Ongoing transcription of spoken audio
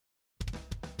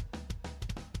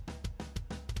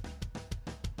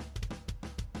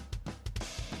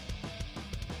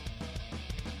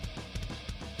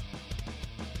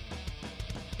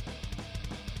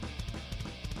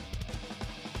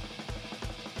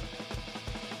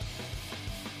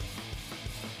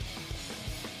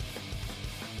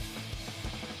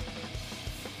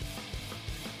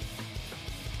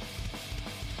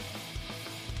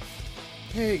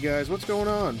Hey guys, what's going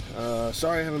on?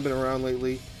 Sorry I haven't been around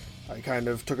lately. I kind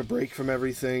of took a break from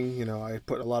everything. You know, I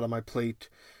put a lot on my plate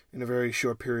in a very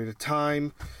short period of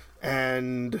time,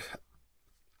 and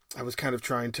I was kind of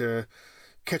trying to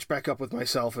catch back up with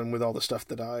myself and with all the stuff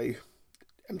that I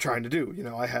am trying to do. You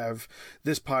know, I have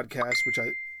this podcast, which I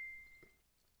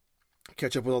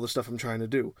catch up with all the stuff I'm trying to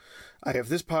do. I have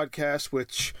this podcast,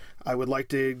 which I would like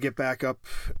to get back up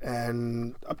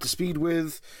and up to speed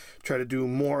with, try to do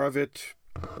more of it.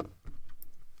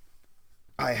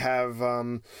 I have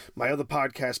my other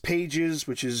podcast, Pages,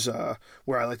 which is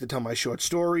where I like to tell my short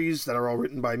stories that are all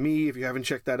written by me. If you haven't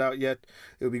checked that out yet,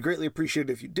 it would be greatly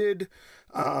appreciated if you did.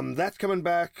 That's coming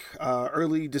back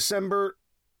early December.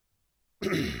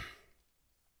 It's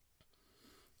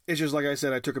just like I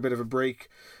said, I took a bit of a break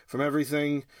from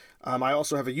everything. I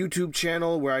also have a YouTube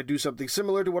channel where I do something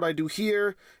similar to what I do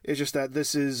here. It's just that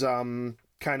this is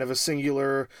kind of a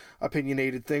singular,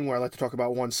 opinionated thing where I like to talk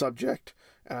about one subject,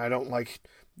 and I don't like...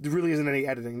 There really isn't any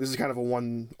editing. This is kind of a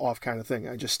one-off kind of thing.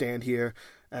 I just stand here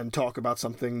and talk about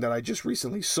something that I just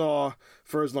recently saw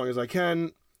for as long as I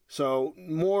can. So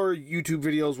more YouTube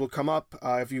videos will come up.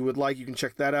 If you would like, you can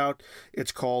check that out.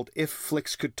 It's called If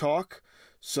Flicks Could Talk.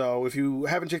 So if you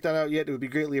haven't checked that out yet, it would be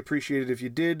greatly appreciated if you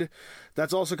did.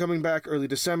 That's also coming back early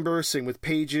December, same with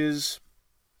Pages.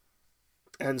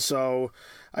 And so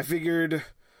I figured,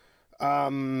 I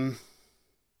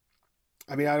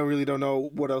really don't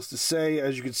know what else to say.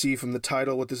 As you can see from the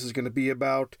title, what this is going to be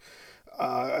about.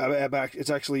 It's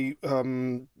actually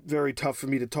very tough for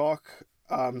me to talk.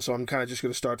 So I'm kind of just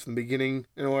going to start from the beginning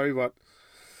in a way, but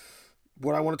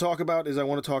what I want to talk about is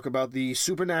the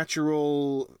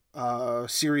Supernatural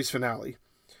series finale.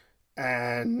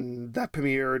 And that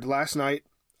premiered last night.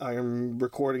 I am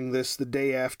recording this the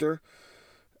day after.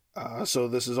 So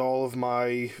this is all of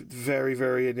my very,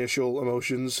 very initial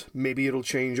emotions. Maybe it'll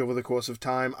change over the course of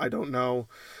time. I don't know.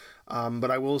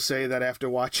 But I will say that after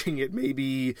watching it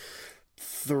maybe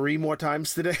 3 more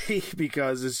times today,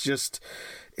 because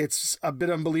it's a bit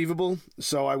unbelievable.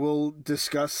 So I will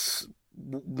discuss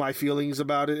my feelings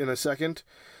about it in a second.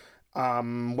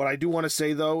 What I do want to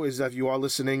say, though, is that if you are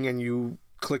listening and you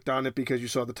clicked on it because you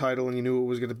saw the title and you knew what it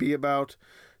was going to be about,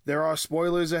 there are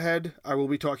spoilers ahead. I will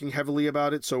be talking heavily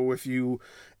about it, so if you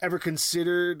ever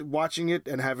considered watching it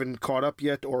and haven't caught up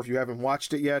yet, or if you haven't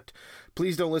watched it yet,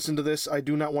 please don't listen to this. I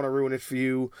do not want to ruin it for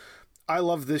you. I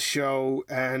love this show,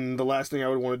 and the last thing I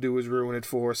would want to do is ruin it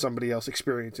for somebody else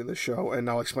experiencing this show, and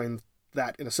I'll explain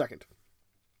that in a second.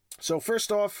 So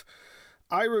first off,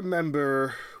 I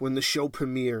remember when the show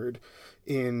premiered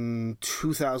in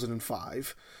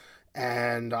 2005,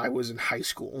 and I was in high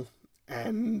school,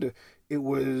 and it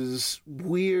was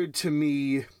weird to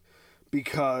me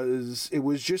because it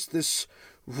was just this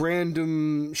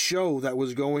random show that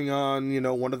was going on,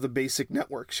 one of the basic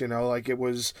networks, like it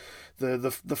was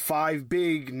the 5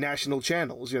 big national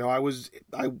channels.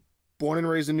 I born and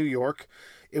raised in New York.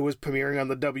 It was premiering on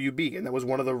the WB, and that was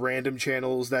one of the random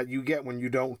channels that you get when you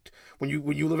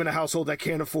live in a household that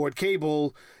can't afford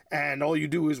cable, and all you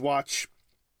do is watch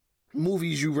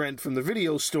movies you rent from the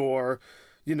video store.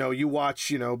 You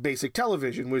watch, basic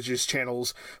television, which is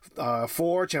channels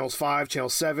 4, channels 5, channel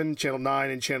 7, channel 9,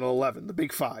 and channel 11, the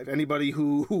big 5. Anybody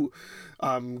who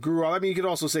grew up, you could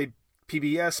also say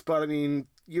PBS, but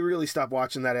you really stop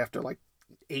watching that after like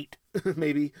 8,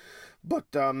 maybe.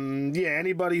 But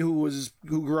anybody who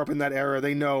grew up in that era,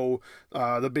 they know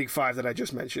the big 5 that I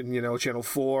just mentioned. Channel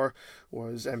 4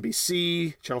 was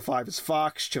NBC, Channel 5 is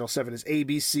Fox, Channel 7 is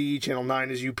ABC, Channel 9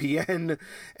 is UPN,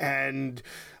 and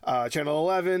Channel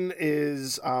 11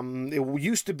 is, it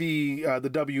used to be the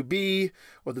WB,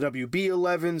 or the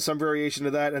WB11, some variation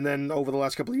of that, and then over the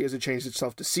last couple of years it changed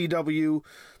itself to CW,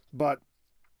 but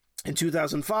in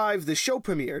 2005, the show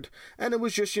premiered, and it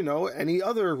was just, any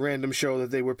other random show that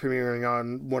they were premiering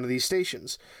on one of these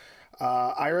stations.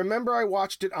 I remember I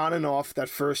watched it on and off that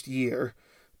first year,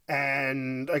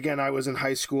 and again, I was in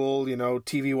high school,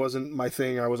 TV wasn't my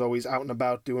thing. I was always out and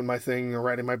about doing my thing, or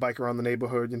riding my bike around the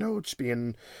neighborhood, just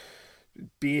being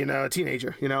a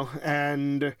teenager,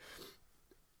 and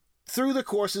through the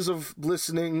courses of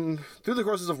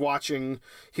watching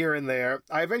here and there,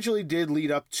 I eventually did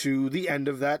lead up to the end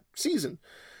of that season.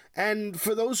 And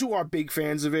for those who are big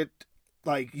fans of it,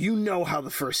 how the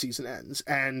first season ends.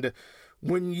 And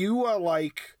when you are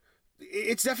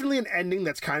it's definitely an ending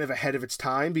that's kind of ahead of its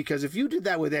time, because if you did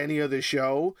that with any other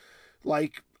show,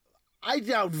 I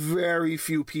doubt very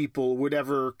few people would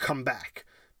ever come back.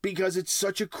 Because it's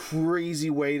such a crazy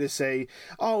way to say,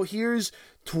 oh, here's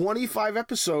 25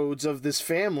 episodes of this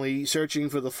family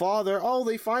searching for the father. Oh,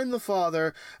 they find the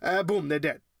father. Boom, they're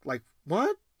dead.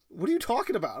 What? What are you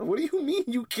talking about? What do you mean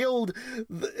you killed?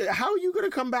 How are you going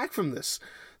to come back from this?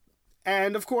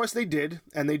 And of course they did,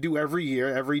 and they do every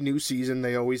year, every new season.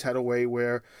 They always had a way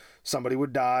where somebody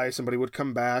would die, somebody would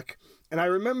come back. And I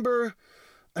don't remember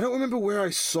where I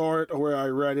saw it or where I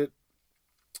read it,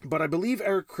 but I believe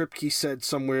Eric Kripke said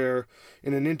somewhere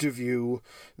in an interview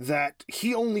that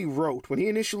he only wrote, when he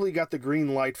initially got the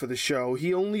green light for the show,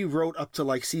 he only wrote up to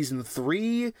like season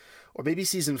 3 or maybe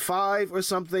season 5 or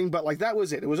something, but like that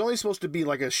was it. It was only supposed to be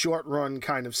like a short run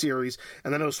kind of series,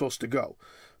 and then it was supposed to go.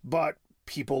 But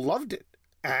people loved it,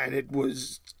 and it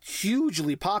was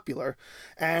hugely popular,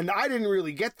 and I didn't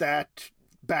really get that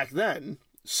back then.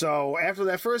 So after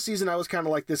that first season, I was kind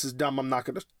of like, this is dumb, I'm not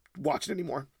going to watch it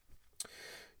anymore.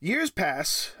 Years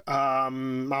pass.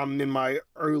 I'm in my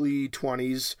early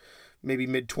 20s, maybe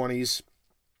mid-20s.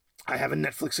 I have a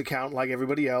Netflix account like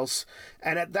everybody else.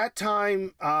 And at that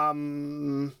time,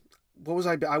 what was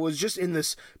I? I was just in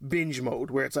this binge mode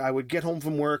where I would get home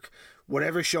from work,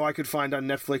 whatever show I could find on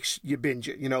Netflix, you binge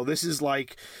it. You know, this is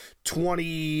like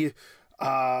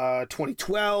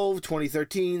 2012,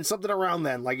 2013, something around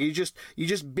then. Like you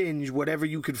just binge whatever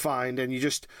you could find, and you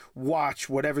just watch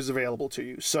whatever's available to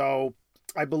you. So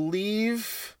I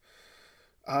believe,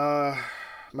 my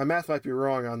math might be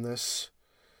wrong on this.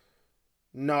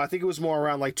 No, I think it was more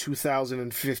around like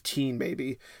 2015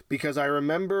 maybe, because I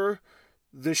remember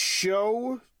the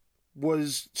show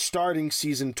was starting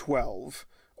season 12,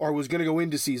 or was going to go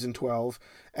into season 12,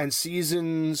 and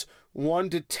seasons 1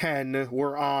 to 10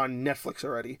 were on Netflix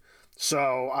already.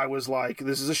 So I was like,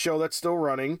 this is a show that's still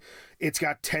running. It's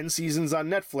got 10 seasons on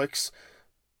Netflix.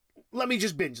 Let me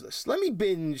just binge this. Let me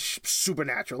binge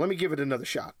Supernatural. Let me give it another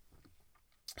shot.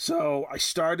 So I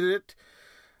started it.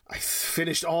 I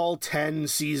finished all 10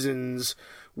 seasons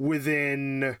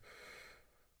within,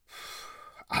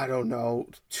 I don't know,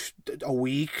 a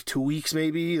week, 2 weeks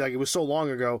maybe. Like, it was so long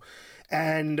ago.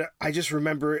 And I just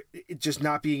remember it just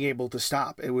not being able to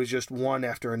stop. It was just one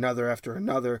after another after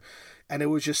another. And it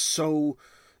was just so,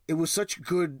 it was such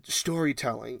good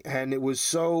storytelling. And it was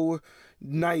so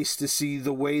nice to see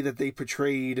the way that they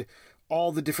portrayed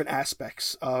all the different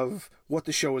aspects of what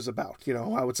the show is about. You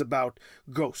know, how it's about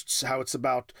ghosts, how it's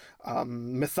about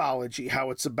mythology,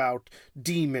 how it's about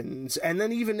demons. And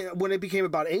then even when it became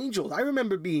about angels, I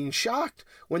remember being shocked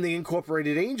when they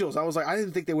incorporated angels. I was like, I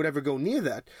didn't think they would ever go near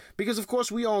that. Because, of course,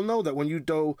 we all know that when you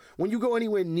go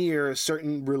anywhere near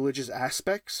certain religious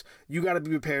aspects, you got to be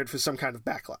prepared for some kind of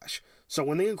backlash. So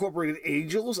when they incorporated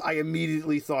angels, I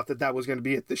immediately thought that was going to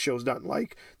be it. The show's done.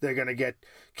 Like, they're going to get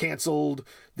canceled.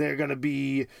 They're going to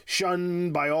be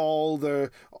shunned by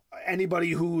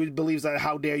anybody who believes that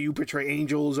how dare you portray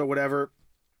angels or whatever.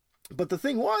 But the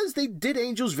thing was, they did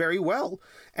angels very well,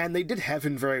 and they did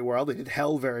heaven very well, they did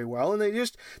hell very well, and they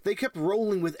kept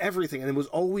rolling with everything, and there was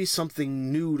always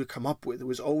something new to come up with. There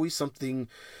was always something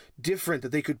different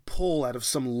that they could pull out of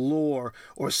some lore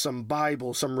or some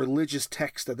Bible, some religious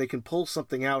text, that they can pull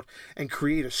something out and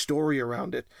create a story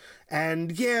around it.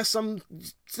 And yeah,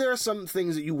 there are some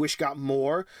things that you wish got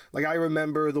more. Like, I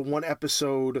remember the one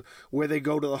episode where they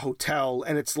go to the hotel,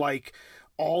 and it's like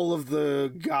all of the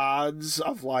gods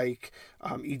of like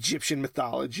Egyptian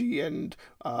mythology and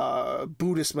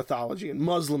Buddhist mythology and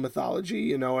Muslim mythology,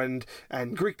 you know, and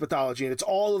Greek mythology, and it's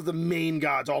all of the main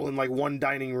gods all in like one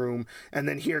dining room, and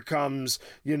then here comes,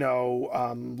 you know,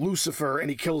 Lucifer,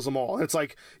 and he kills them all. And it's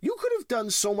like, you could have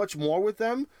done so much more with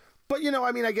them. But, you know,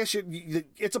 I mean, I guess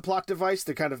it's a plot device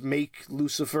to kind of make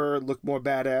Lucifer look more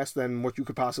badass than what you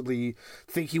could possibly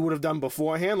think he would have done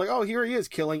beforehand. Like, oh, here he is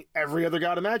killing every other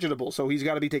god imaginable, so he's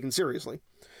got to be taken seriously.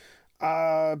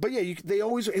 But yeah, they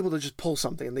always were able to just pull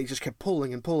something, and they just kept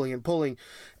pulling and pulling and pulling.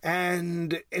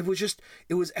 And it was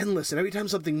endless. And every time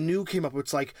something new came up,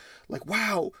 it's like,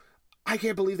 wow, I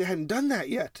can't believe they hadn't done that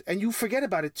yet. And you forget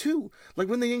about it too. Like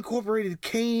when they incorporated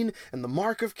Cain and the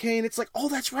mark of Cain, it's like, oh,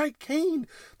 that's right, Cain.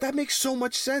 That makes so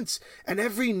much sense. And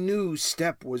every new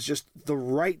step was just the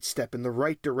right step in the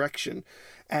right direction.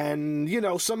 And, you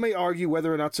know, some may argue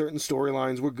whether or not certain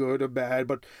storylines were good or bad,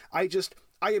 but I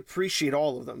appreciate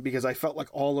all of them because I felt like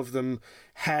all of them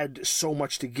had so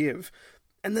much to give.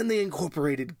 And then they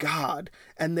incorporated God,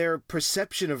 and their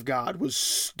perception of God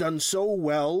was done so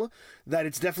well that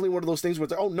it's definitely one of those things where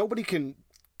it's like, oh, nobody can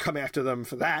come after them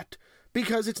for that,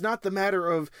 because it's not the matter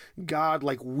of God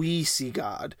like we see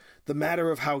God. The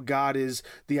matter of how God is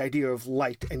the idea of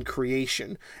light and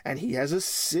creation, and he has a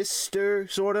sister,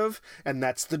 sort of, and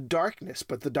that's the darkness,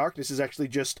 but the darkness is actually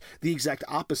just the exact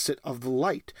opposite of the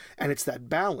light, and it's that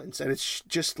balance, and it's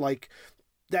just like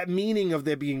that meaning of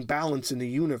there being balance in the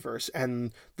universe,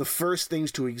 and the first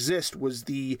things to exist was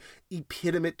the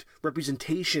epitome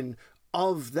representation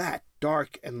of that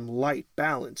dark and light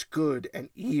balance, good and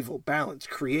evil balance,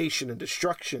 creation and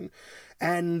destruction.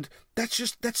 And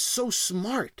that's so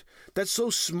smart. That's so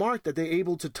smart that they're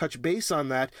able to touch base on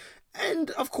that and,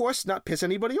 of course, not piss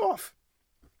anybody off.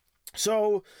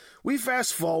 So we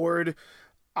fast forward.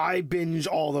 I binge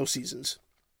all those seasons.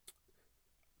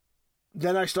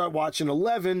 Then I start watching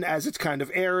 11 as it's kind of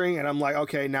airing, and I'm like,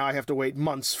 okay, now I have to wait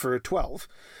months for 12.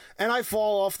 And I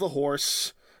fall off the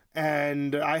horse,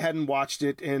 and I hadn't watched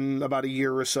it in about a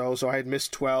year or so I had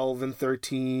missed 12 and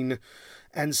 13.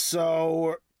 And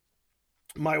so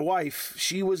my wife,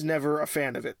 she was never a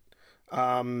fan of it.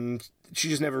 She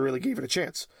just never really gave it a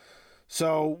chance.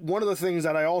 So one of the things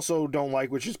that I also don't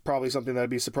like, which is probably something that would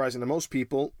be surprising to most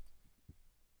people,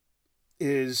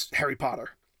 is Harry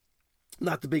Potter.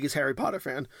 Not the biggest Harry Potter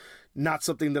fan. Not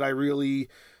something that I really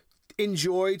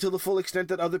enjoy to the full extent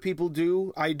that other people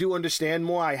do. I do understand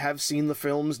more. I have seen the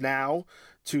films now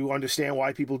to understand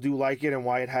why people do like it and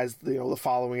why it has, the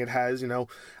following it has.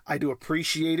 I do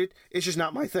appreciate it. It's just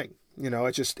not my thing.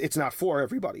 It's not for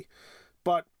everybody.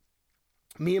 But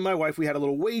me and my wife, we had a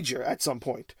little wager at some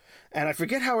point. And I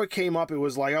forget how it came up. It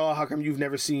was like, oh, how come you've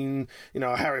never seen,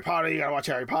 Harry Potter? You gotta watch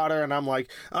Harry Potter. And I'm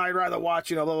like, I'd rather watch,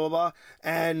 blah, blah, blah.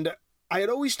 And I had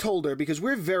always told her, because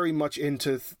we're very much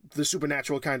into the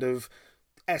supernatural kind of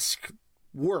esque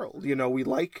world. We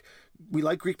like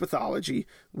Greek mythology.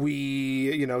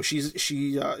 She's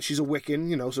a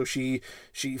Wiccan. So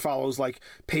she follows like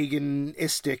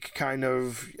paganistic kind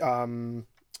of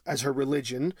as her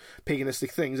religion,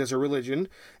 paganistic things as her religion.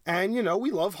 And we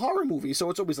love horror movies, so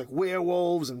it's always like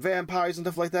werewolves and vampires and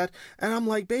stuff like that. And I'm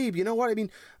like, babe, you know what? I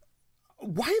mean,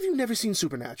 why have you never seen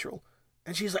Supernatural?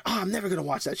 And she's like, oh, I'm never going to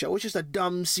watch that show. It's just a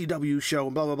dumb CW show,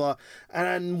 and blah, blah, blah.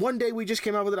 And one day we just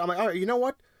came out with it. I'm like, all right, you know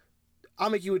what?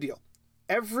 I'll make you a deal.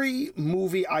 Every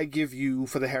movie I give you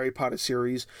for the Harry Potter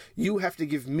series, you have to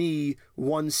give me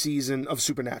one season of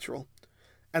Supernatural.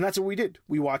 And that's what we did.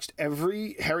 We watched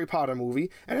every Harry Potter movie,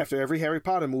 and after every Harry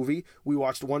Potter movie, we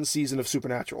watched one season of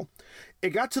Supernatural. It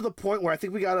got to the point where I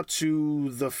think we got up to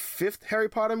the 5th Harry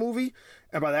Potter movie,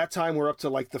 and by that time we're up to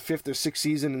like the 5th or 6th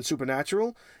season in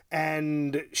Supernatural,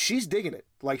 and she's digging it.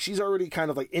 Like, she's already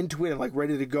kind of like into it and like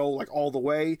ready to go like all the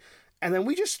way. And then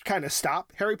we just kind of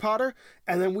stopped Harry Potter,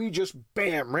 and then we just,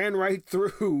 bam, ran right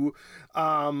through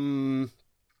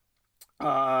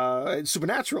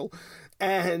Supernatural.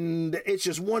 And it's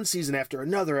just one season after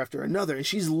another, and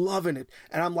she's loving it.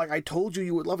 And I'm like, I told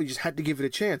you would love it. You just had to give it a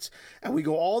chance. And we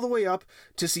go all the way up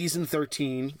to season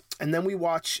 13, and then we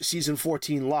watch season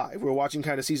 14 live. We're watching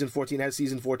kind of season 14 as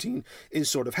season 14 is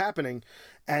sort of happening.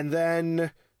 And then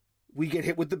we get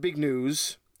hit with the big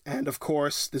news. And of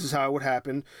course, this is how it would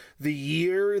happen. The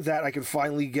year that I could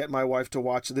finally get my wife to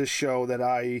watch this show that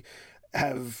I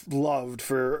have loved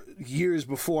for years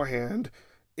beforehand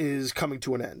is coming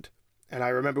to an end. And I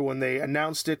remember when they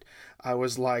announced it, I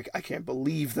was like, I can't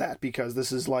believe that, because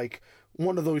this is like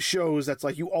one of those shows that's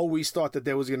like, you always thought that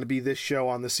there was going to be this show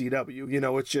on the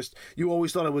CW. It's just, you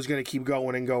always thought it was going to keep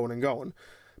going and going and going.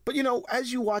 But,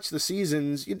 as you watch the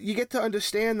seasons, you get to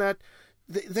understand that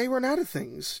they run out of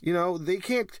things. They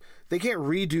can't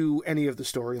redo any of the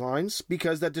storylines,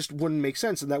 because that just wouldn't make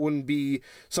sense, and that wouldn't be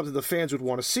something the fans would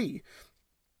want to see.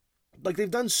 Like, they've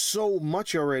done so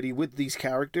much already with these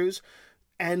characters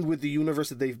and with the universe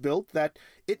that they've built, that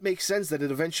it makes sense that it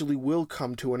eventually will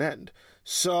come to an end.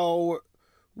 So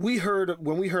when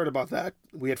we heard about that,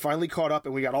 we had finally caught up,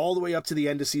 and we got all the way up to the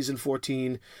end of season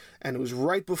 14, and it was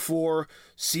right before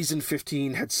season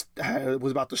 15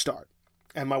 was about to start.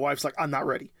 And my wife's like, I'm not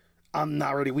ready.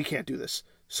 We can't do this.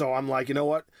 So I'm like, you know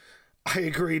what? I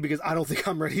agree, because I don't think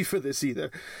I'm ready for this either.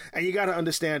 And you got to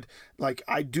understand, like,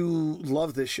 I do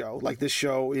love this show. Like, this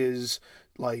show is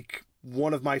like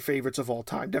one of my favorites of all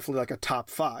time. Definitely like a top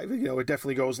 5. It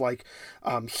definitely goes like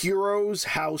Heroes,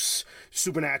 House,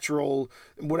 Supernatural,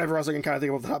 whatever else I can kind of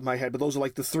think of off the top of my head. But those are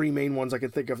like the 3 main ones I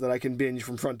can think of that I can binge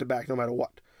from front to back no matter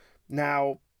what.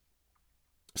 Now,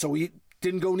 so we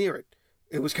didn't go near it.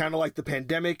 It was kind of like the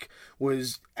pandemic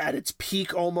was at its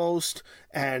peak almost,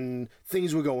 and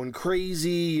things were going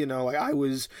crazy. Like, I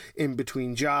was in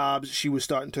between jobs. She was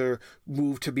starting to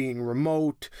move to being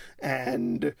remote,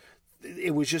 and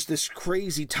it was just this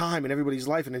crazy time in everybody's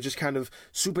life, and it just kind of,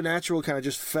 Supernatural kind of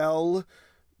just fell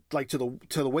like to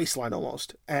the waistline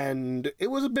almost. And it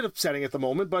was a bit upsetting at the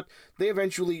moment, but they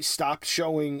eventually stopped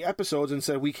showing episodes and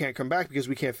said, we can't come back because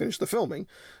we can't finish the filming.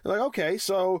 They're like, okay,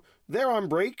 so they're on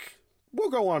break. We'll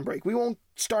go on break. We won't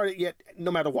start it yet,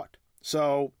 no matter what.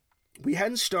 So we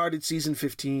hadn't started season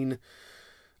 15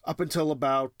 up until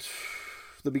about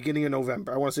the beginning of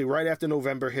November. I want to say right after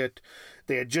November hit.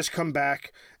 They had just come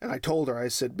back, and I told her, I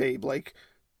said, babe, like,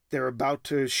 they're about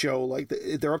to show, like,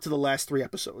 they're up to the last 3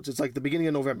 episodes. It's like the beginning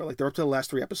of November. Like, they're up to the last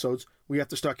 3 episodes. We have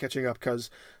to start catching up because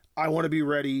I want to be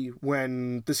ready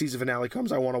when the season finale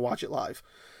comes. I want to watch it live.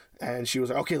 And she was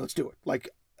like, okay, let's do it. Like,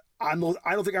 I don't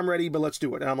think I'm ready, but let's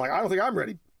do it. And I'm like, I don't think I'm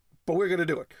ready, but we're going to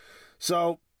do it.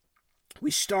 So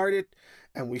we start it,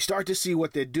 and we start to see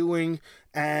what they're doing,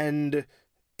 and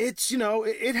it's,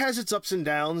 it has its ups and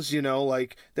downs,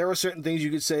 like, there are certain things you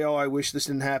could say, oh, I wish this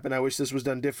didn't happen, I wish this was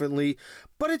done differently,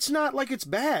 but it's not like it's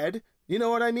bad, you know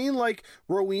what I mean? Like,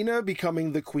 Rowena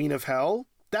becoming the Queen of Hell,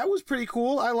 that was pretty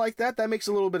cool, I like that makes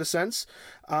a little bit of sense.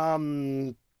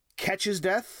 Ketch's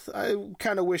death, I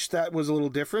kind of wish that was a little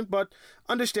different, but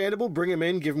understandable, bring him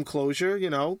in, give him closure,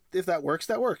 if that works,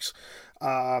 that works.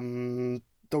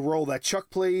 The role that Chuck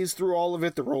plays through all of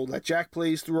it, the role that Jack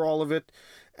plays through all of it,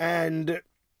 and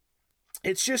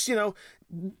it's just,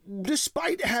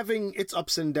 despite having its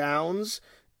ups and downs,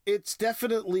 it's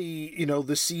definitely,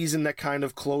 the season that kind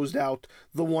of closed out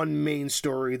the one main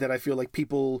story that I feel like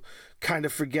people kind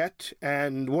of forget.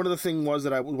 And one of the things was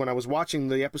that when I was watching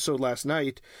the episode last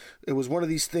night, it was one of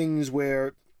these things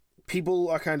where people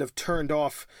are kind of turned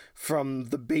off from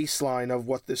the baseline of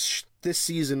what this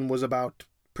season was about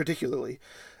particularly.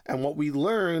 And what we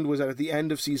learned was that at the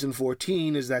end of season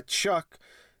 14 is that Chuck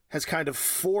has kind of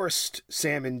forced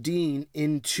Sam and Dean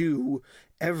into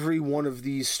every one of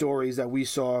these stories that we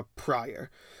saw prior.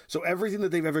 So everything that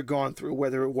they've ever gone through,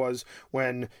 whether it was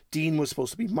when Dean was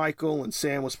supposed to be Michael and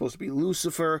Sam was supposed to be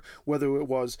Lucifer, whether it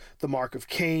was the Mark of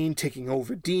Cain taking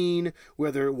over Dean,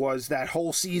 whether it was that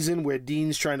whole season where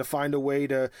Dean's trying to find a way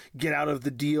to get out of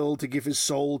the deal to give his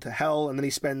soul to hell, and then he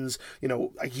spends,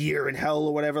 a year in hell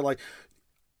or whatever, like,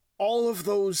 all of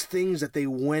those things that they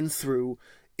went through,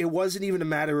 it wasn't even a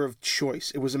matter of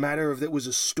choice. It was a matter of, it was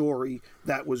a story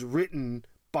that was written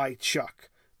by Chuck,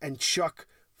 and Chuck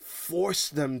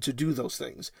forced them to do those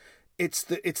things. It's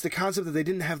the concept that they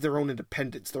didn't have their own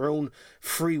independence, their own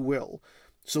free will.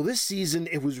 So this season,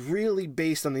 it was really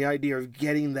based on the idea of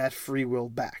getting that free will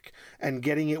back and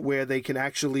getting it where they can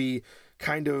actually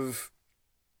kind of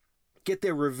get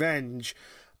their revenge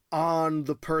on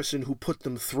the person who put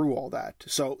them through all that.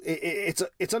 So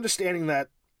it's understanding that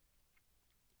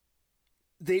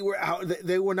they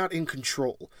were not in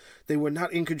control. They were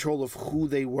not in control of who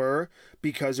they were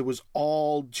because it was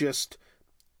all just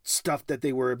stuff that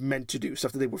they were meant to do,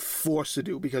 stuff that they were forced to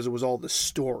do because it was all the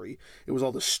story. It was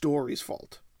all the story's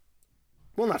fault.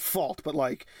 Well, not fault, but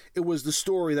like, it was the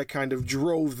story that kind of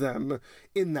drove them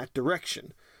in that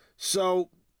direction. So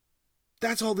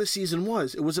that's all this season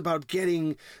was. It was about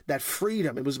getting that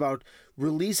freedom. It was about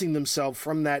releasing themselves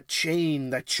from that chain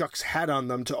that Chuck's had on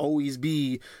them to always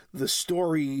be the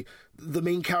story, the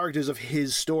main characters of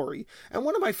his story. And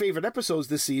one of my favorite episodes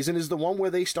this season is the one where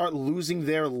they start losing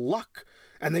their luck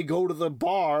and they go to the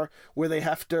bar where they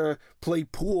have to play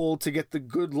pool to get the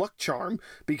good luck charm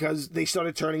because they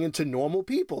started turning into normal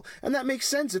people. And that makes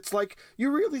sense. It's like, you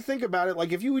really think about it,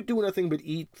 like if you would do nothing but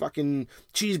eat fucking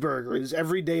cheeseburgers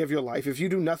every day of your life, if you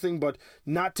do nothing but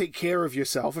not take care of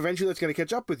yourself, eventually that's going to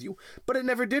catch up with you. But it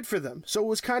never did for them. So it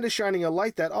was kind of shining a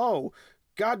light that, oh,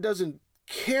 God doesn't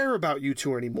care about you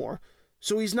two anymore.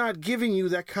 So he's not giving you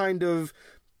that kind of,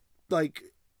 like,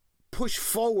 push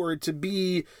forward to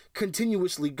be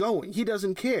continuously going. He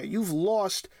doesn't care. You've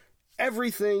lost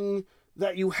everything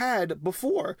that you had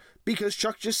before because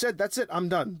Chuck just said, that's it, I'm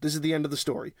done. This is the end of the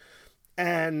story.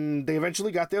 And they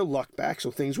eventually got their luck back,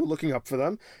 so things were looking up for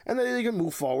them, and then they can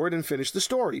move forward and finish the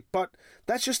story. But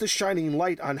that's just a shining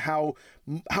light on how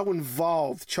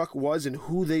involved Chuck was and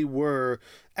who they were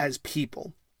as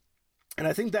people. And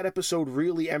I think that episode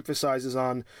really emphasizes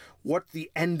on what the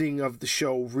ending of the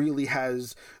show really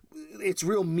has. It's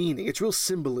real meaning, it's real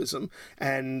symbolism,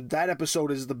 and that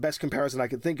episode is the best comparison I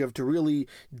can think of to really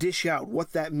dish out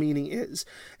what that meaning is.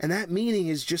 And that meaning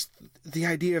is just the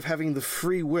idea of having the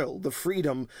free will, the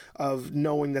freedom of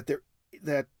knowing that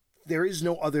there is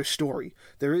no other story,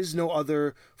 there is no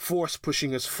other force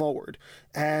pushing us forward.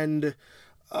 And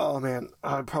oh man,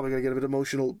 I'm probably gonna get a bit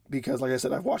emotional because, like I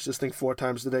said, I've watched this thing 4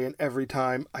 times today, and every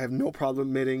time I have no problem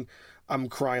admitting I'm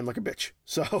crying like a bitch.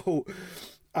 So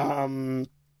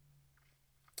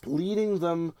leading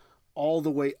them all the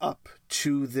way up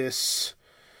to this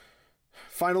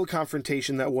final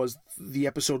confrontation that was the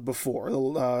episode before,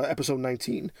 episode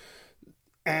 19.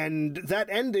 And that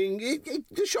ending,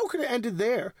 the show could have ended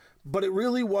there, but it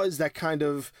really was that kind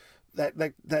of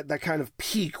that kind of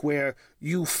peak where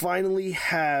you finally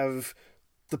have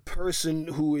the person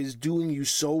who is doing you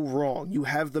so wrong. You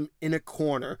have them in a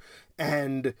corner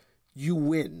and you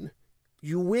win.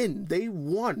 You win. They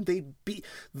won. They beat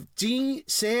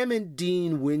Sam and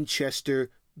Dean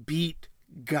Winchester beat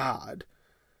God.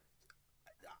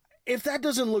 If that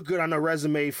doesn't look good on a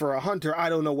resume for a hunter, I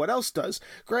don't know what else does.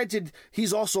 Granted,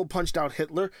 he's also punched out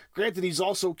Hitler. Granted, he's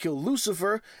also killed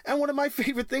Lucifer. And one of my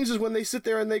favorite things is when they sit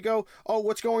there and they go, oh,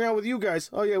 what's going on with you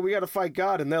guys? Oh, yeah, we got to fight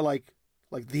God. And they're like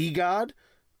the God?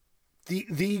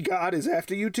 The God is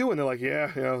after you too? And they're like,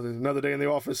 yeah, there's another day in the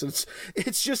office. And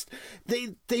it's just,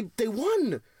 they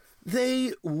won.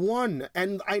 They won.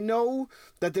 And I know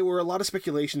that there were a lot of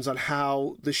speculations on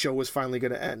how the show was finally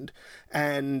going to end.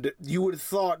 And you would have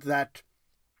thought that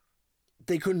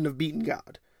they couldn't have beaten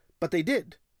God. But they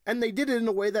did. And they did it in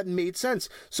a way that made sense.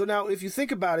 So now, if you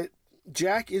think about it,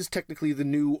 Jack is technically the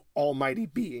new almighty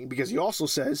being, because he also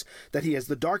says that he has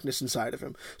the darkness inside of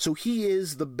him. So he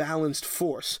is the balanced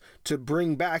force to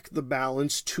bring back the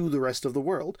balance to the rest of the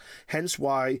world. Hence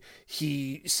why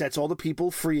he sets all the people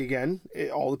free again.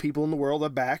 All the people in the world are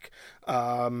back.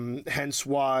 Hence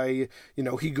why,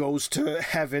 he goes to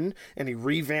heaven and he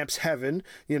revamps heaven,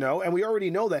 and we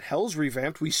already know that hell's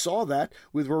revamped. We saw that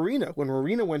with Rowena. When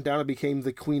Rowena went down and became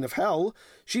the queen of hell,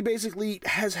 she basically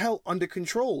has hell under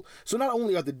control. So not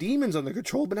only are the demons under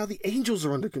control, but now the angels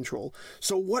are under control.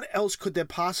 So what else could there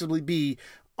possibly be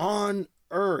on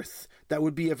Earth that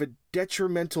would be of a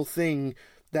detrimental thing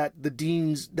that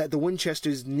the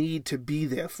Winchesters need to be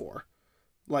there for?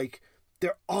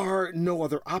 There are no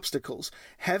other obstacles.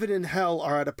 Heaven and hell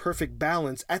are at a perfect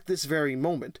balance at this very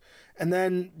moment. And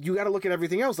then you got to look at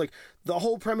everything else. The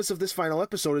whole premise of this final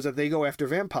episode is that they go after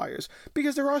vampires.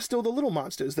 Because there are still the little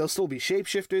monsters. There'll still be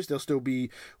shapeshifters. There'll still be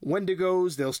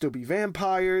Wendigos. There'll still be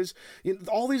vampires.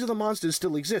 All these other monsters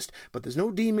still exist. But there's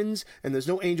no demons and there's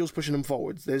no angels pushing them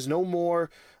forwards. There's no more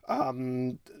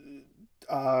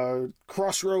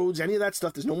crossroads, any of that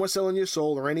stuff. There's no more selling your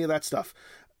soul or any of that stuff.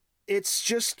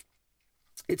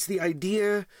 It's the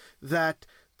idea that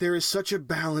there is such a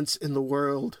balance in the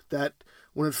world that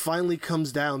when it finally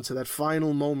comes down to that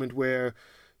final moment where,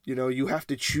 you have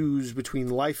to choose between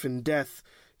life and death,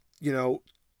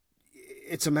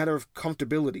 it's a matter of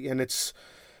comfortability. And it's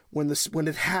when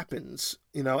it happens,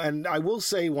 and I will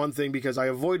say one thing, because I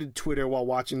avoided Twitter while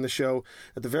watching the show.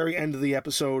 At the very end of the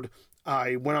episode,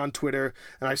 I went on Twitter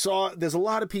and I saw there's a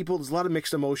lot of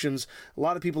mixed emotions. A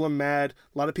lot of people are mad.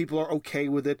 A lot of people are okay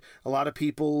with it. A lot of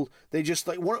people, they just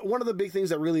one of the big things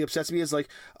that really upsets me is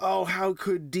oh, how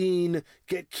could Dean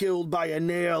get killed by a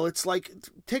nail? It's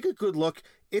take a good look.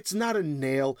 It's not a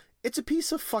nail. It's a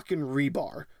piece of fucking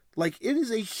rebar. It is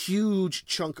a huge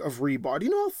chunk of rebar. Do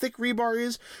you know how thick rebar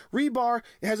is? Rebar,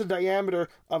 it has a diameter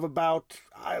of about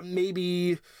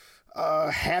maybe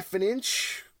half an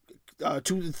inch,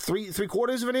 three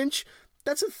quarters of an inch.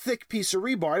 That's a thick piece of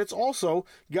rebar. And it's also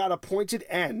got a pointed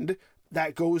end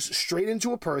that goes straight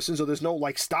into a person, so there's no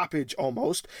stoppage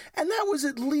almost. And that was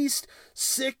at least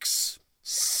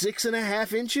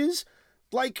 6.5 inches.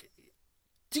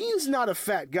 Dean's not a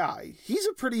fat guy. He's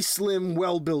a pretty slim,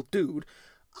 well-built dude.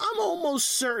 I'm almost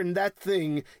certain that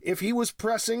thing, if he was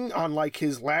pressing on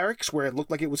his larynx where it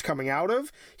looked like it was coming out of,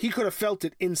 he could have felt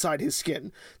it inside his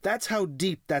skin. That's how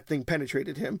deep that thing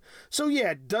penetrated him. So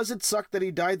yeah, does it suck that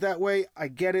he died that way? I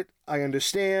get it. I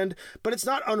understand. But it's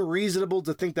not unreasonable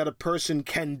to think that a person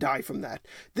can die from that.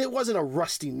 It wasn't a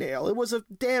rusty nail. It was a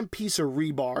damn piece of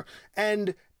rebar.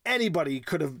 And anybody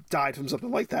could have died from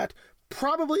something like that.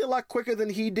 Probably a lot quicker than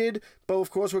he did, but of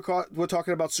course we're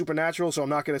talking about Supernatural, so I'm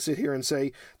not going to sit here and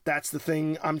say that's the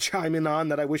thing I'm chiming on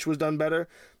that I wish was done better.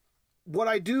 What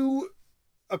I do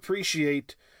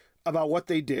appreciate about what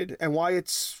they did and why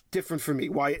it's different for me,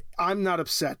 why I'm not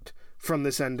upset from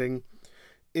this ending,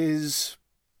 is,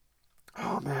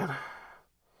 oh man,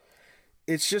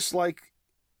 it's just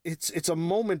it's a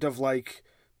moment of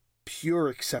pure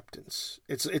acceptance.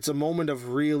 It's a moment of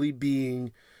really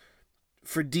being,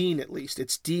 for Dean at least,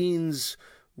 it's Dean's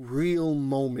real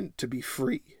moment to be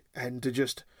free and to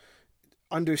just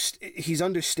he's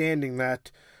understanding that,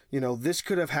 this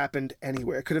could have happened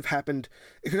anywhere. It could have happened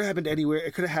anywhere.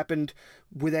 It could have happened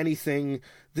with anything.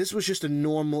 This was just a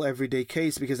normal everyday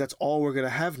case, because that's all we're going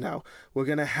to have now. We're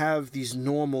going to have these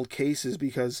normal cases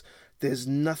because there's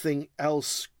nothing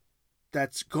else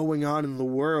that's going on in the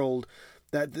world.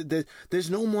 There's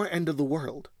no more end of the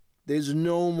world. There's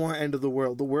no more end of the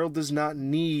world. The world does not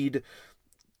need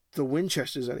the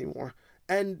Winchesters anymore.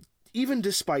 And even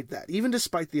despite that, even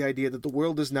despite the idea that the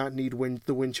world does not need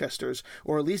the Winchesters,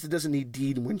 or at least it doesn't need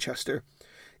Dean Winchester,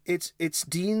 it's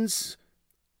Dean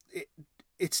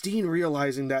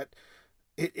realizing that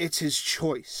it's his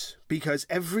choice. Because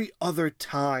every other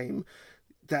time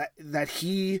that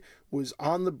he was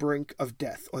on the brink of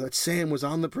death, or that Sam was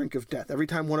on the brink of death, every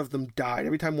time one of them died,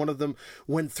 every time one of them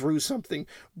went through something,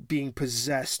 being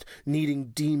possessed, needing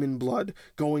demon blood,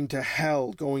 going to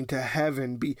hell, going to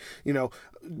heaven,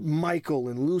 Michael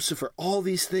and Lucifer, all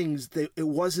these things, it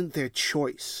wasn't their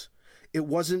choice. It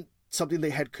wasn't something they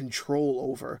had control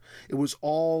over. It was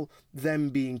all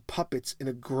them being puppets in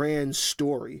a grand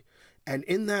story. And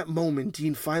in that moment,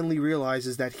 Dean finally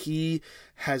realizes that he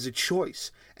has a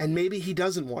choice. And maybe he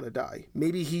doesn't want to die.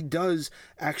 Maybe he does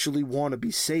actually want to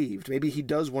be saved. Maybe he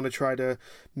does want to try to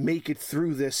make it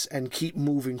through this and keep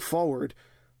moving forward.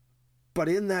 But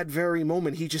in that very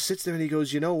moment, he just sits there and he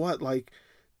goes, you know what?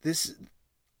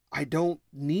 I don't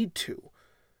need to.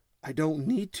 I don't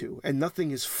need to. And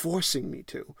nothing is forcing me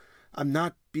to. I'm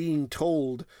not being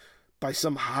told by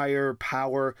some higher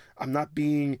power. I'm not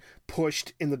being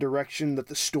pushed in the direction that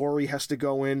the story has to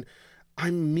go in.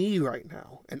 I'm me right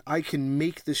now, and I can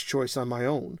make this choice on my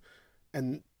own.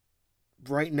 And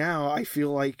right now, I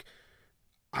feel like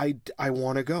I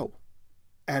want to go.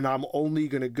 And I'm only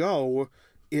going to go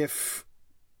if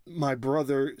my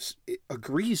brother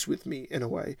agrees with me in a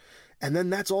way. And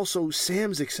then that's also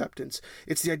Sam's acceptance.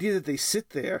 It's the idea that they sit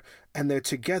there and they're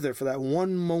together for that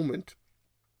one moment.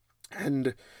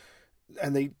 And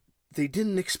they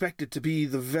didn't expect it to be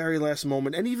the very last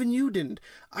moment. And even you didn't.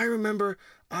 I remember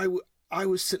I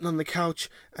was sitting on the couch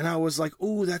and I was like,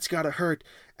 ooh, that's gotta hurt.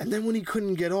 And then when he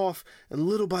couldn't get off, and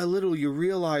little by little you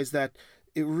realize that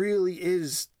it really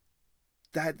is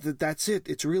that's it.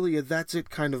 It's really a that's it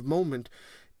kind of moment.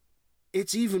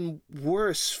 It's even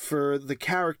worse for the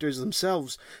characters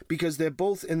themselves because they're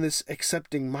both in this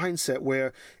accepting mindset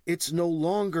where it's no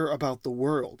longer about the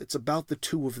world. It's about the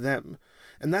two of them.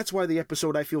 And that's why the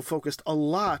episode, I feel, focused a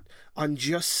lot on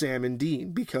just Sam and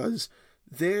Dean, because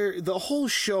the whole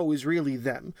show is really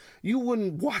them. You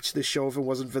wouldn't watch this show if it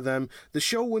wasn't for them. The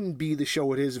show wouldn't be the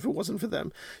show it is if it wasn't for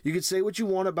them. You could say what you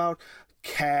want about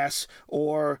Cass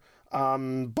or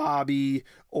Bobby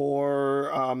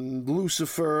or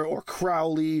Lucifer or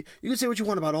Crowley. You can say what you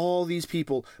want about all these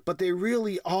people, but they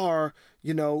really are,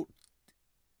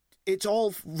 it's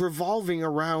all revolving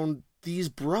around these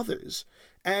brothers.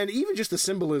 And even just the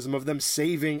symbolism of them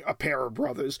saving a pair of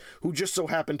brothers who just so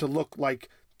happen to look like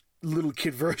little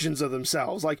kid versions of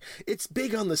themselves. Like, it's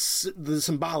big on the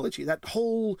symbology. That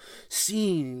whole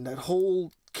scene, that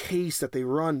whole case that they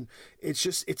run,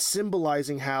 it's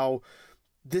symbolizing how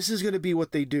this is going to be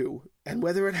what they do. And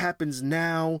whether it happens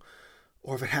now,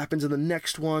 or if it happens in the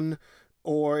next one,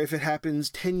 or if it happens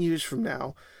 10 years from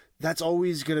now, that's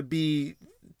always going to be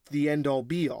the end-all,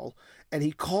 be-all. And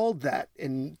he called that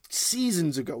in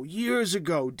seasons ago, years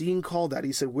ago. Dean called that.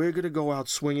 He said, we're going to go out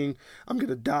swinging. I'm going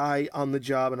to die on the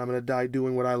job, and I'm going to die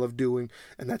doing what I love doing,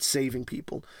 and that's saving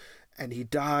people. And he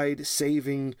died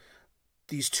saving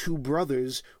these two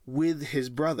brothers with his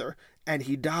brother. And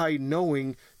he died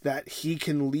knowing that he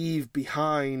can leave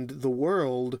behind the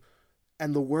world,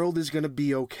 and the world is going to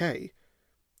be okay.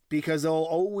 Because there'll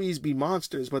always be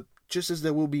monsters, but just as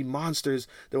there will be monsters,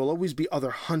 there will always be other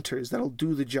hunters that'll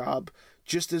do the job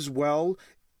just as well,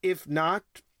 if not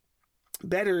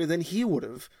better than he would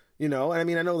have. I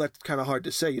mean, I know that's kind of hard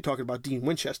to say. You're talking about Dean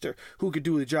Winchester. Who could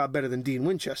do the job better than Dean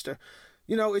Winchester?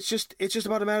 It's just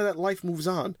about a matter that life moves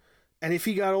on. And if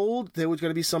he got old, there was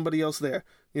going to be somebody else there.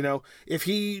 If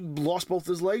he lost both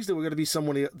his legs, there was going to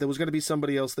be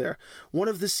somebody else there. One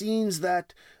of the scenes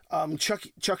that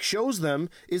Chuck shows them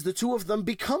is the two of them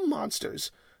become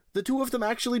monsters. The two of them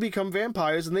actually become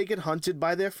vampires, and they get hunted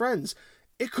by their friends.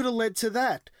 It could have led to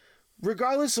that.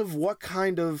 Regardless of what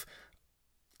kind of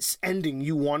ending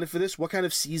you wanted for this, what kind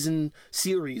of series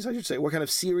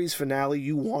finale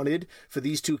you wanted for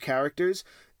these two characters,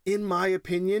 in my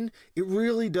opinion, it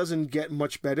really doesn't get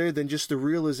much better than just the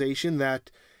realization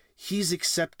that he's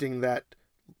accepting that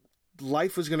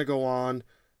life was going to go on.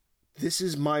 This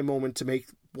is my moment to make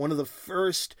one of the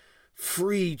first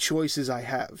free choices I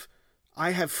have.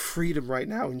 I have freedom right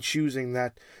now in choosing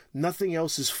that nothing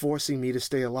else is forcing me to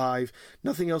stay alive.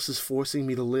 Nothing else is forcing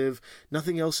me to live.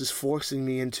 Nothing else is forcing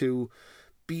me into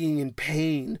being in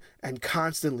pain and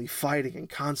constantly fighting and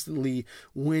constantly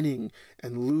winning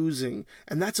and losing.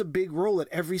 And that's a big role that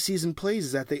every season plays,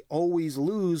 is that they always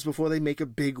lose before they make a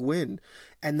big win.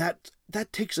 And that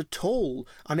takes a toll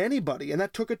on anybody. And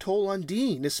that took a toll on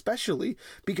Dean, especially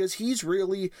because he's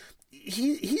really...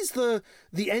 He's the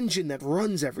engine that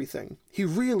runs everything. He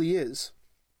really is.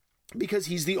 Because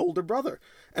he's the older brother.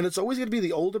 And it's always going to be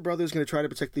the older brother who's going to try to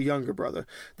protect the younger brother.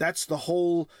 That's the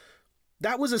whole...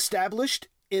 That was established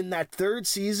in that third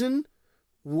season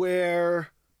where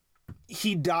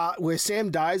where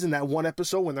Sam dies in that one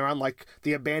episode when they're on like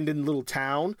the abandoned little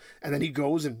town, and then he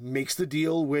goes and makes the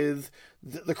deal with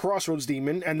the Crossroads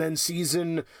Demon, and then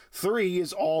season 3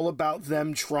 is all about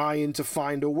them trying to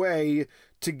find a way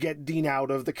to get Dean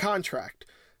out of the contract.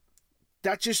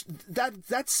 That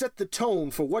set the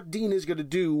tone for what Dean is going to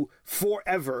do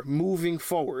forever moving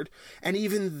forward. And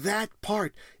even that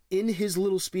part in his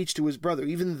little speech to his brother,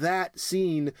 even that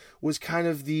scene was kind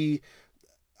of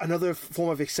another form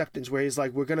of acceptance where he's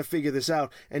like, we're going to figure this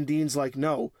out. And Dean's like,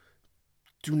 no,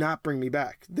 do not bring me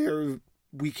back.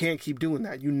 We can't keep doing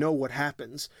that. You know what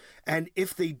happens. And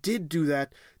if they did do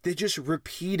that, they're just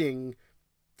repeating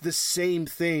the same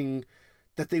thing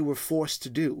that they were forced to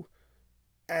do.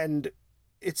 And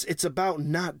it's about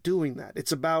not doing that.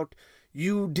 It's about,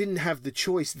 you didn't have the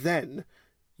choice then.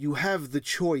 You have the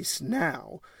choice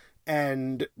now.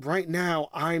 And right now,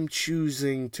 I'm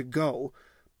choosing to go.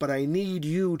 But I need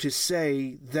you to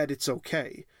say that it's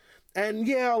okay. And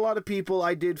yeah, a lot of people,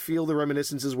 I did feel the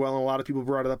reminiscence as well, and a lot of people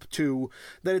brought it up too,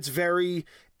 that it's very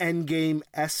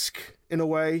Endgame-esque in a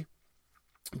way.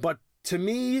 But to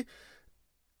me,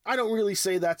 I don't really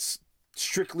say that's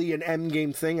strictly an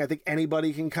Endgame thing. I think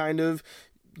anybody can kind of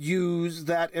use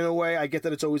that in a way. I get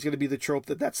that it's always going to be the trope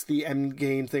that's the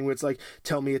Endgame thing where it's like,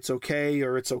 tell me it's okay,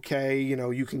 or it's okay,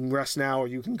 you can rest now, or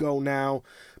you can go now.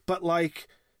 But like,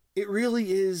 it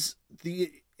really is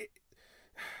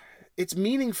it's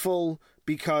meaningful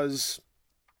because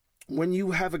when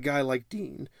you have a guy like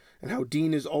Dean, and how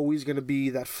Dean is always going to be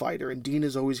that fighter, and Dean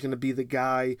is always going to be the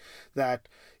guy that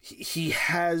he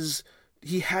has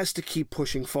to keep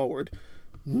pushing forward.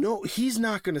 No, he's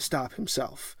not going to stop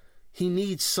himself. He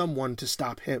needs someone to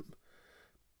stop him.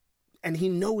 And he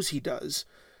knows he does.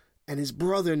 And his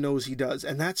brother knows he does.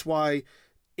 And that's why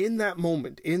in that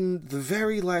moment, in the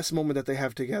very last moment that they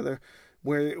have together,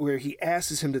 where he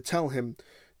asks him to tell him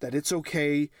that it's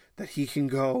okay, that he can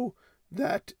go,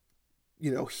 that,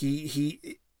 he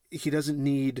doesn't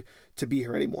need to be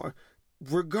here anymore.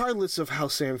 Regardless of how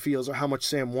Sam feels, or how much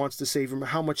Sam wants to save him, or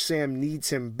how much Sam needs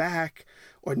him back,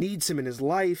 or needs him in his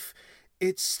life,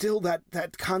 it's still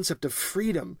that concept of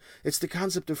freedom. It's the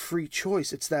concept of free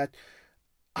choice. It's that,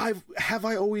 have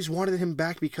I always wanted him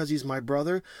back because he's my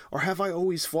brother? Or have I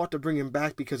always fought to bring him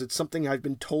back because it's something I've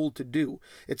been told to do?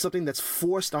 It's something that's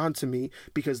forced onto me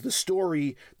because the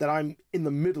story that I'm in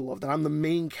the middle of, that I'm the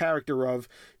main character of,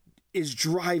 is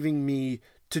driving me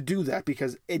to do that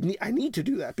because I need to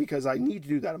do that because I need to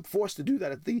do that. I'm forced to do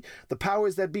that. The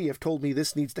powers that be have told me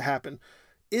this needs to happen.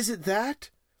 Is it that?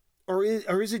 Or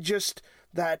is it just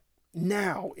that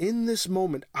now, in this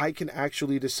moment, I can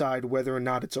actually decide whether or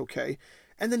not it's okay?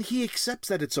 And then he accepts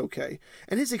that it's okay.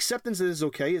 And his acceptance that it's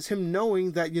okay is him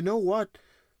knowing that, you know what?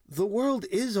 The world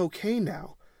is okay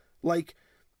now. Like,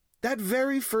 that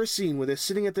very first scene where they're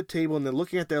sitting at the table and they're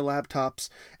looking at their laptops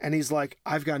and he's like,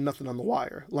 I've got nothing on the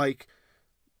wire. Like,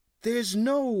 there's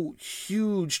no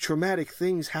huge traumatic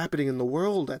things happening in the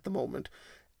world at the moment.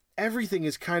 Everything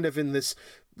is kind of in this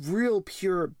real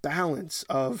pure balance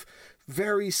of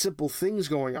very simple things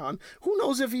going on. Who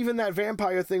knows if even that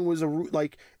vampire thing was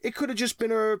it could have just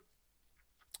been a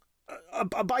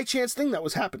by chance thing that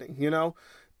was happening,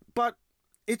 But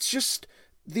it's just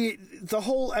the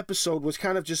whole episode was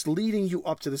kind of just leading you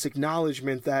up to this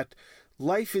acknowledgement that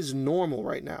life is normal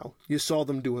right now. You saw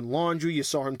them doing laundry, you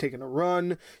saw him taking a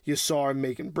run, you saw him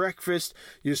making breakfast,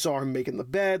 you saw him making the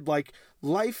bed. Like,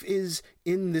 life is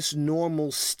in this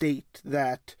normal state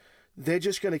that they're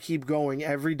just going to keep going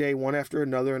every day, one after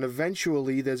another, and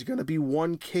eventually there's going to be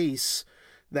one case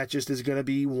that just is going to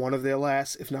be one of their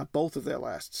lasts, if not both of their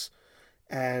lasts.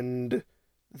 And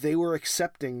they were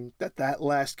accepting that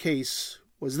last case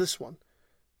was this one.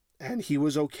 And he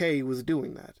was okay with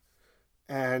doing that.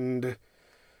 And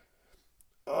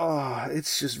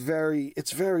it's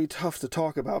very tough to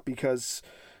talk about because,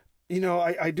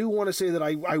 I do want to say that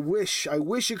I wish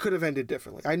it could have ended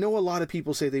differently. I know a lot of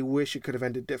people say they wish it could have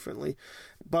ended differently,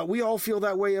 but we all feel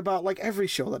that way about like every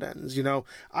show that ends,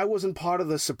 I wasn't part of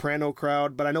the Soprano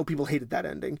crowd, but I know people hated that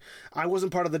ending. I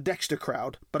wasn't part of the Dexter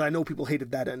crowd, but I know people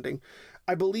hated that ending.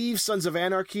 I believe Sons of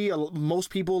Anarchy, most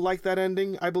people like that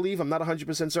ending, I believe. I'm not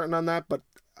 100% certain on that, but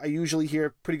I usually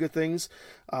hear pretty good things.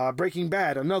 Breaking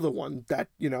Bad, another one that,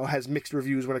 has mixed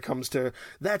reviews when it comes to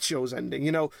that show's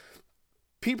ending.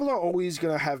 People are always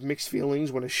going to have mixed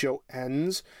feelings when a show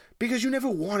ends because you never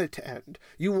want it to end.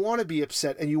 You want to be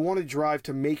upset and you want to drive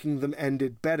to making them end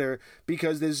it better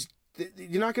because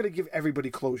you're not going to give everybody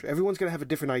closure. Everyone's going to have a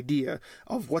different idea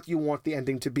of what you want the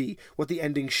ending to be, what the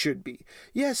ending should be.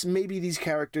 Yes, maybe these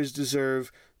characters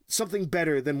deserve something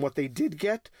better than what they did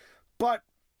get, but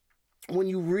when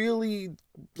you really,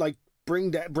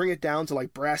 bring it down to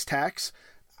like brass tacks,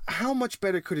 how much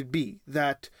better could it be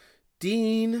that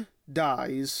Dean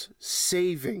dies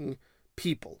saving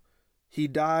people? He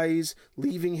dies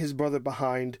leaving his brother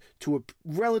behind to a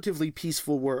relatively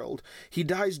peaceful world. He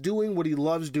dies doing what he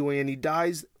loves doing, and he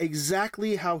dies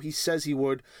exactly how he says he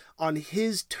would, on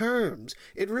his terms.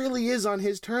 It really is on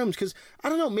his terms, because, I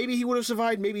don't know, maybe he would have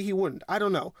survived, maybe he wouldn't. I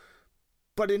don't know.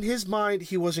 But in his mind,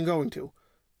 he wasn't going to.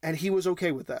 And he was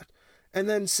okay with that. And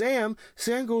then Sam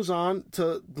goes on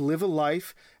to live a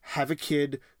life, have a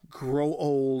kid, grow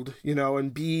old,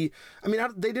 and be... I mean,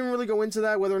 they didn't really go into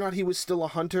that, whether or not he was still a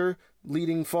hunter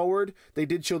leading forward. They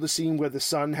did show the scene where the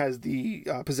son has the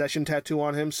possession tattoo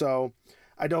on him, so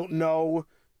I don't know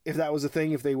if that was a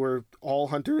thing, if they were all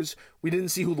hunters. We didn't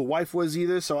see who the wife was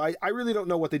either, so I really don't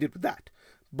know what they did with that.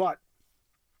 But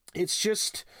it's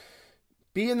just...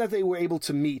 being that they were able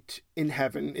to meet in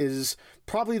heaven is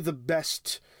probably the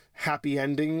best happy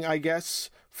ending, I guess,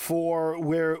 for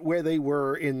where they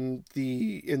were in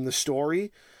the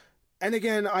story. And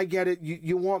again, I get it.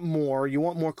 You want more. You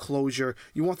want more closure.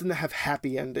 You want them to have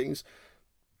happy endings.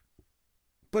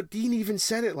 But Dean even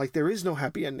said it, like there is no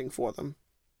happy ending for them.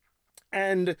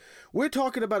 And we're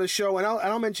talking about a show, and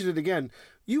I'll mention it again.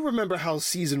 You remember how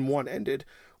season 1 ended.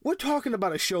 We're talking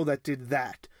about a show that did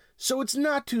that. So it's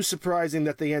not too surprising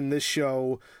that they end this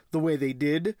show the way they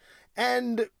did.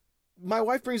 And my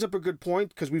wife brings up a good point,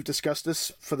 because we've discussed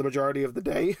this for the majority of the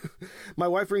day. My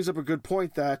wife brings up a good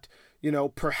point that,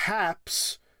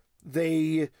 perhaps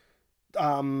they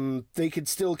could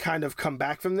still kind of come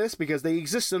back from this, because they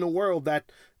exist in a world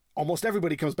that almost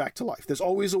everybody comes back to life. There's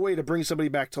always a way to bring somebody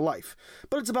back to life.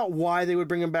 But it's about why they would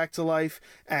bring them back to life,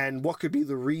 and what could be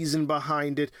the reason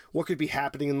behind it, what could be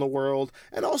happening in the world,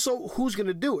 and also who's going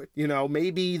to do it.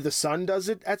 Maybe the son does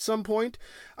it at some point.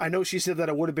 I know she said that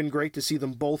it would have been great to see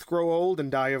them both grow old and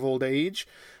die of old age,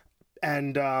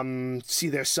 and see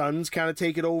their sons kind of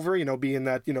take it over, being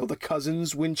that, the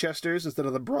cousins Winchesters instead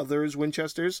of the brothers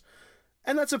Winchesters.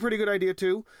 And that's a pretty good idea,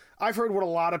 too. I've heard what a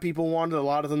lot of people wanted. A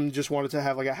lot of them just wanted to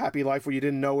have, like, a happy life where you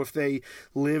didn't know if they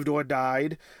lived or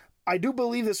died. I do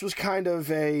believe this was kind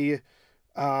of a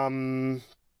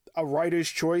writer's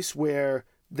choice where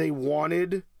they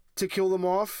wanted to kill them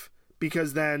off,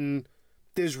 because then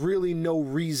there's really no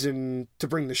reason to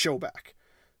bring the show back.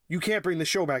 You can't bring the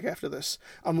show back after this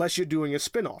unless you're doing a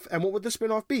spin-off. And what would the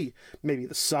spin-off be? Maybe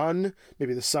the son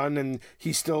and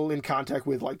he's still in contact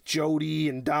with like Jody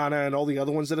and Donna and all the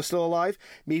other ones that are still alive.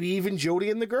 Maybe even Jody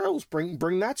and the girls. Bring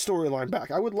that storyline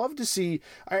back. I would love to see,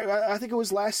 I think it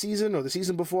was last season or the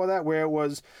season before that, where it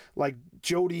was like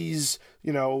Jody's,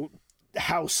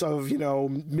 house of,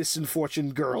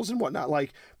 misinfortunate girls and whatnot.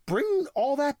 Like, bring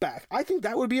all that back. I think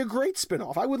that would be a great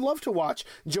spin-off. I would love to watch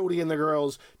Jody and the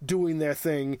girls doing their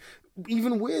thing,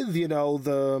 even with,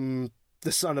 the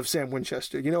son of Sam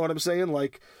Winchester. You know what I'm saying?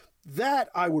 Like, that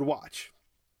I would watch.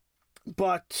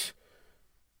 But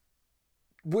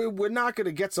we're not going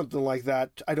to get something like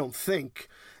that, I don't think.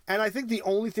 And I think the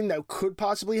only thing that could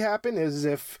possibly happen is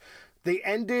if they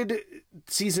ended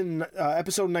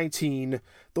episode 19,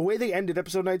 the way they ended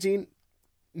episode 19,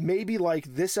 maybe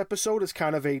like this episode is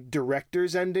kind of a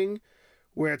director's ending,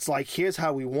 where it's like, here's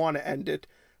how we want to end it.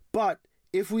 But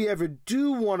if we ever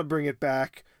do want to bring it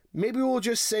back, maybe we'll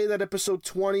just say that episode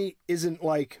 20 isn't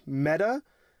like meta,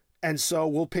 and so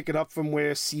we'll pick it up from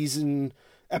where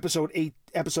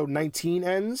episode 19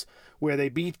 ends, where they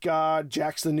beat God,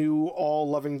 Jack's the new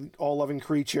all-loving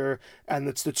creature, and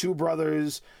it's the two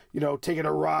brothers, taking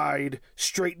a ride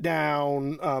straight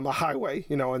down a highway,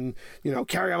 and,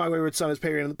 Carry On My Wayward Son is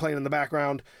playing in the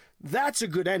background. That's a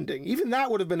good ending. Even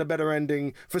that would have been a better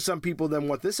ending for some people than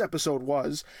what this episode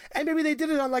was. And maybe they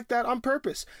did it like that on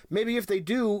purpose. Maybe if they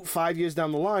do, 5 years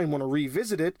down the line, want to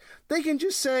revisit it, they can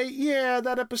just say, yeah,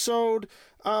 that episode,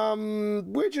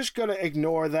 we're just going to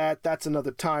ignore that. That's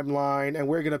another timeline. And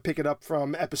we're going to pick it up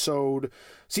from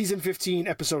season 15,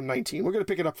 episode 19. We're going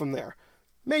to pick it up from there.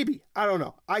 Maybe. I don't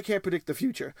know. I can't predict the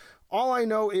future. All I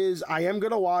know is I am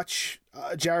going to watch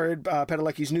Jared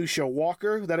Padalecki's new show,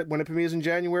 Walker, when it premieres in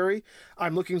January.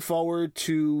 I'm looking forward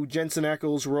to Jensen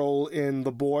Ackles' role in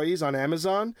The Boys on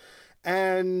Amazon.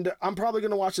 And I'm probably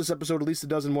going to watch this episode at least a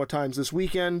dozen more times this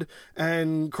weekend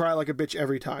and cry like a bitch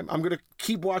every time. I'm going to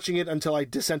keep watching it until I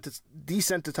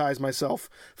desensitize myself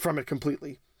from it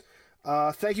completely.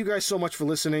 Thank you guys so much for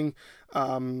listening.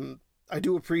 I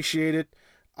do appreciate it.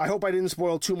 I hope I didn't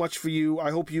spoil too much for you.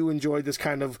 I hope you enjoyed this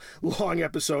kind of long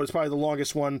episode. It's probably the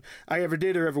longest one I ever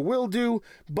did or ever will do,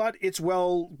 but it's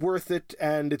well worth it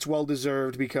and it's well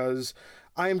deserved, because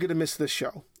I am going to miss this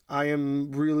show. I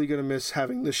am really going to miss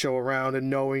having this show around, and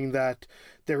knowing that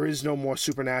there is no more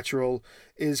Supernatural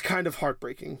is kind of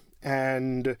heartbreaking.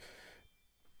 And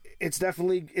it's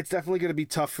definitely going to be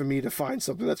tough for me to find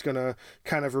something that's going to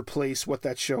kind of replace what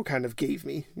that show kind of gave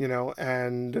me,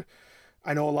 and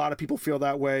I know a lot of people feel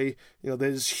that way. It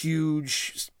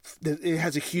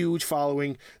has a huge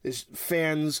following. There's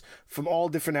fans from all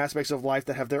different aspects of life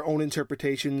that have their own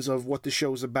interpretations of what the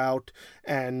show's about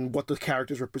and what the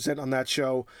characters represent on that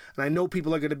show. And I know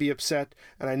people are going to be upset,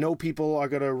 and I know people are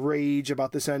going to rage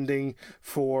about this ending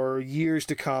for years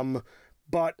to come.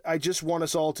 But I just want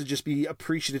us all to just be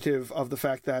appreciative of the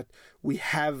fact that we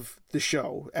have the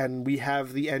show and we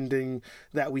have the ending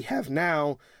that we have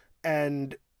now.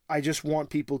 And I just want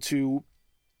people to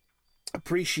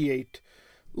appreciate,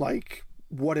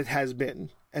 what it has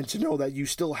been, and to know that you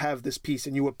still have this piece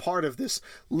and you were part of this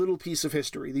little piece of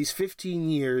history, these 15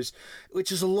 years,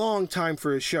 which is a long time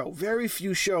for a show. Very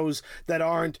few shows that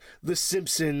aren't The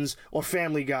Simpsons or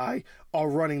Family Guy are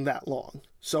running that long.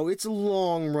 So it's a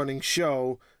long-running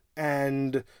show,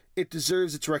 and it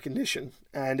deserves its recognition,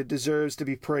 and it deserves to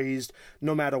be praised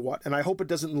no matter what. And I hope it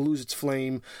doesn't lose its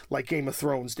flame like Game of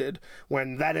Thrones did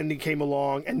when that ending came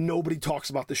along and nobody talks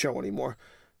about the show anymore.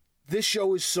 This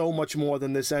show is so much more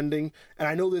than this ending, and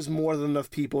I know there's more than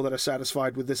enough people that are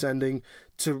satisfied with this ending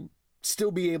to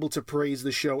still be able to praise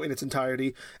the show in its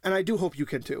entirety, and I do hope you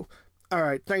can too. All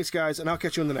right, thanks guys, and I'll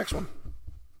catch you in the next one.